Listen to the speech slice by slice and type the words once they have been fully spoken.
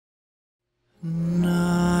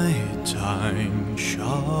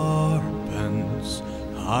sharpens,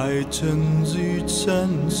 heightens each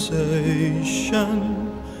sensation.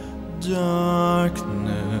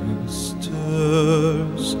 Darkness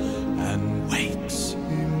stirs and wakes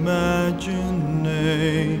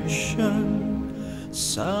imagination.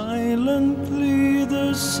 Silently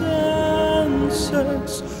the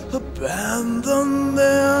senses abandon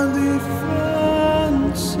their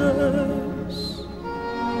defenses.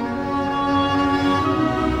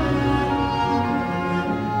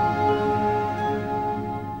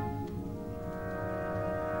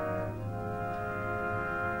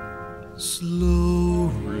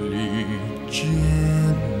 Slowly,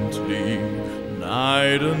 gently,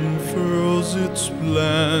 night unfurls its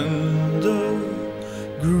splendor.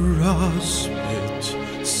 Grasp it,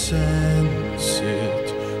 sense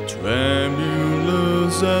it,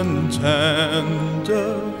 tremulous and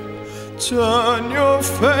tender. Turn your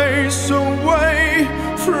face away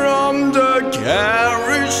from the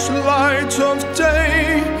garish light of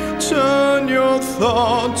day. Turn your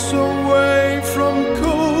thoughts away from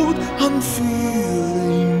cold,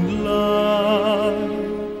 unfeeling light,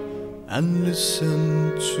 and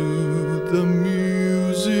listen to the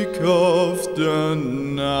music of the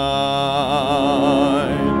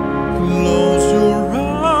night. Close your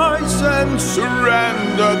eyes and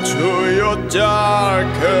surrender to your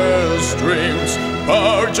darkest dreams.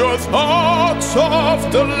 Purge your thoughts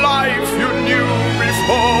of the life you knew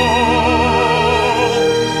before.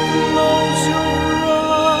 Close your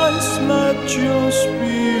eyes, let your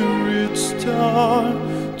spirit start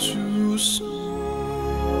to soar.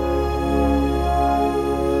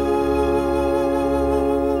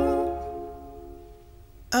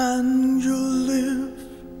 And you'll live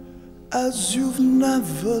as you've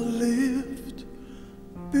never lived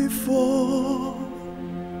before.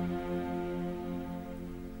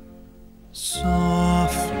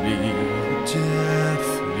 Softly,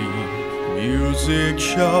 deftly, music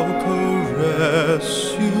shall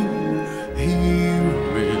caress you. Hear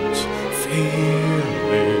it, feel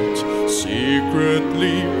it,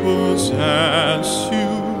 secretly possess you.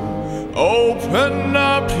 Open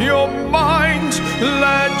up your mind,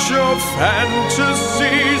 let your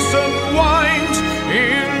fantasies unwind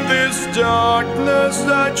in this darkness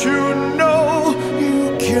that you know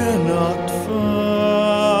you cannot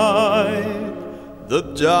fight. The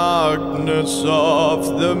darkness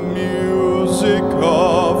of the music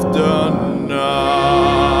of the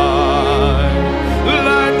night.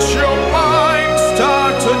 Let your mind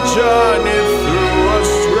start a journey through a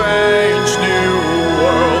strange new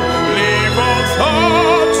world. Leave all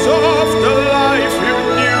thoughts of the life you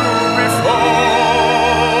knew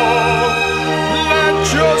before. Let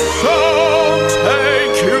your soul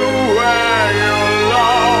take you where you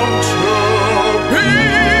long to be.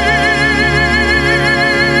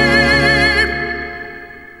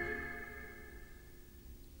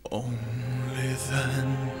 Only then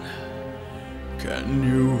can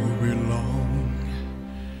you belong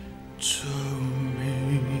to me.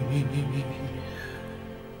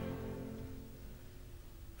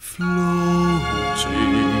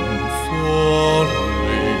 Floating,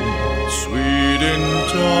 falling, sweet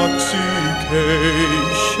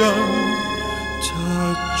intoxication.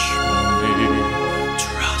 Touch me,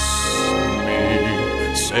 trust me,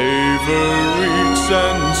 savory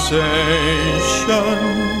sensation.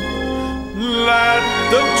 Let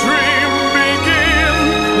the dream begin.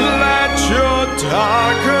 Let your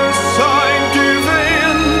darker side give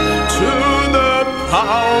in to the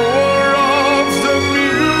power of the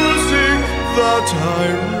music that I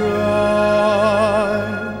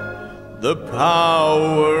write. The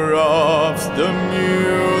power of the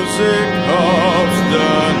music of the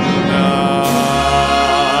night.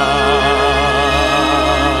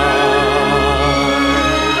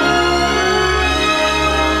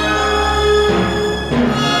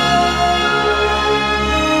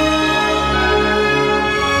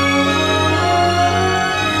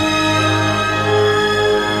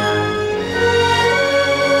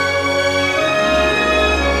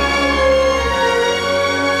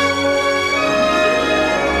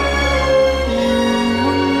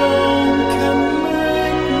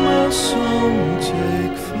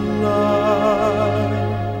 Take flight.